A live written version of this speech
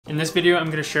In this video, I'm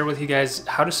going to share with you guys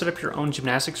how to set up your own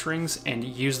gymnastics rings and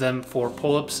use them for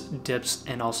pull-ups, dips,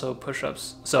 and also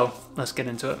push-ups. So let's get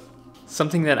into it.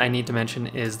 Something that I need to mention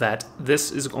is that this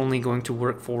is only going to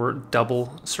work for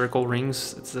double circle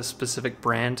rings. It's a specific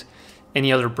brand.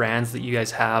 Any other brands that you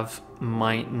guys have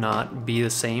might not be the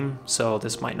same, so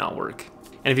this might not work.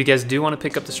 And if you guys do want to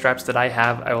pick up the straps that I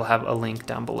have, I will have a link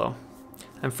down below.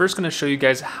 I'm first going to show you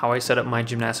guys how I set up my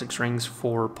gymnastics rings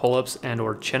for pull-ups and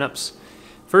or chin-ups.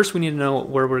 First, we need to know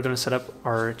where we're going to set up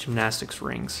our gymnastics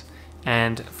rings.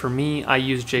 And for me, I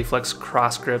use J-Flex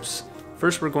cross grips.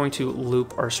 First, we're going to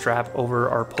loop our strap over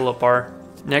our pull-up bar.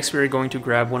 Next, we're going to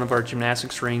grab one of our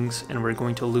gymnastics rings and we're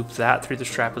going to loop that through the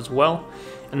strap as well.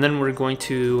 And then we're going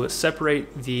to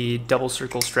separate the double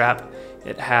circle strap.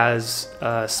 It has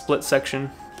a split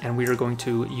section and we are going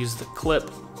to use the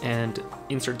clip and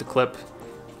insert the clip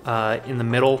in the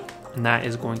middle, and that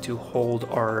is going to hold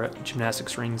our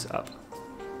gymnastics rings up.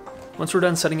 Once we're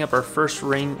done setting up our first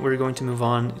ring, we're going to move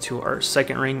on to our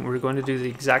second ring. We're going to do the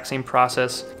exact same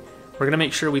process. We're going to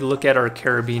make sure we look at our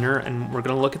carabiner and we're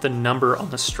going to look at the number on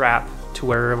the strap to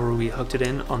wherever we hooked it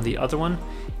in on the other one.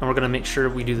 And we're going to make sure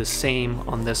we do the same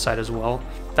on this side as well.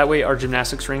 That way our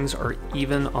gymnastics rings are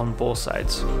even on both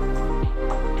sides.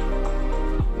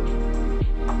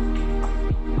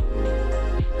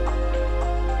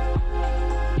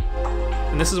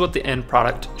 And this is what the end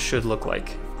product should look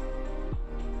like.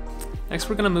 Next,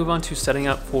 we're going to move on to setting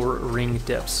up for ring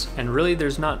dips. And really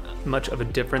there's not much of a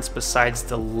difference besides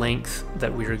the length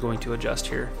that we are going to adjust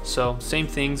here. So same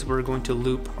things, we're going to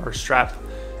loop our strap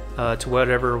to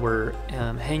whatever we're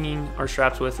hanging our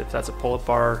straps with, if that's a pull-up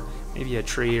bar, maybe a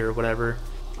tree or whatever.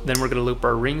 Then we're going to loop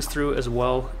our rings through as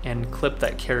well and clip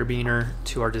that carabiner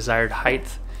to our desired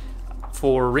height.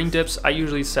 For ring dips, I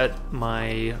usually set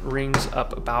my rings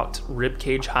up about rib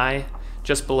cage high,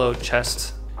 just below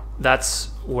chest. That's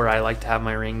where I like to have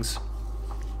my rings.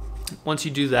 Once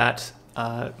you do that,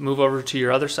 move over to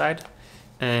your other side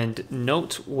and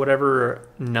note whatever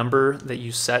number that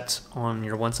you set on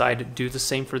your one side, do the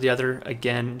same for the other,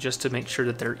 again, just to make sure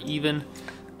that they're even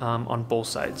on both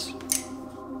sides.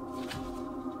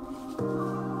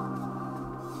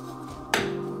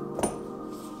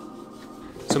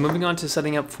 So moving on to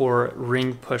setting up for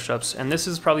ring push-ups, and this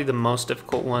is probably the most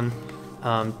difficult one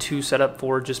to set up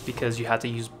for, just because you have to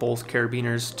use both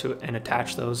carabiners and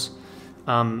attach those.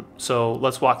 So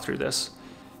let's walk through this.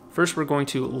 First, we're going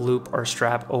to loop our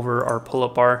strap over our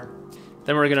pull-up bar.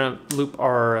 Then we're going to loop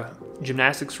our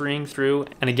gymnastics ring through,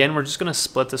 and again we're just going to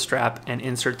split the strap and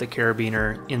insert the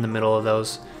carabiner in the middle of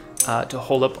those to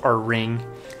hold up our ring.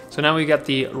 So now we got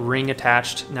the ring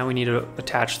attached. Now we need to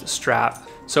attach the strap.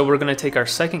 So we're going to take our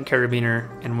second carabiner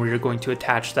and we're going to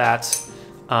attach that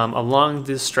along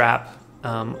this strap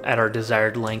at our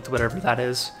desired length, whatever that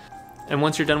is. And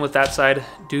once you're done with that side,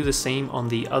 do the same on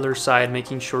the other side,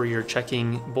 making sure you're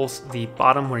checking both the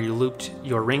bottom where you looped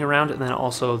your ring around and then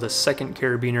also the second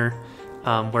carabiner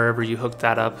wherever you hooked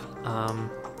that up,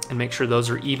 and make sure those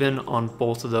are even on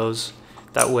both of those.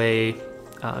 That way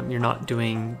you're not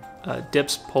doing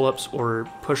dips, pull-ups, or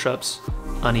push-ups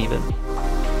uneven.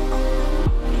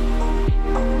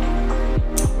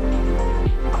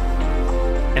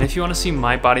 And if you want to see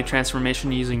my body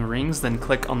transformation using rings, then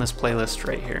click on this playlist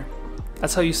right here.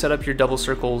 That's how you set up your double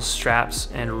circles, straps,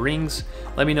 and rings.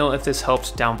 Let me know if this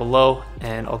helps down below,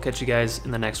 and I'll catch you guys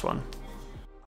in the next one.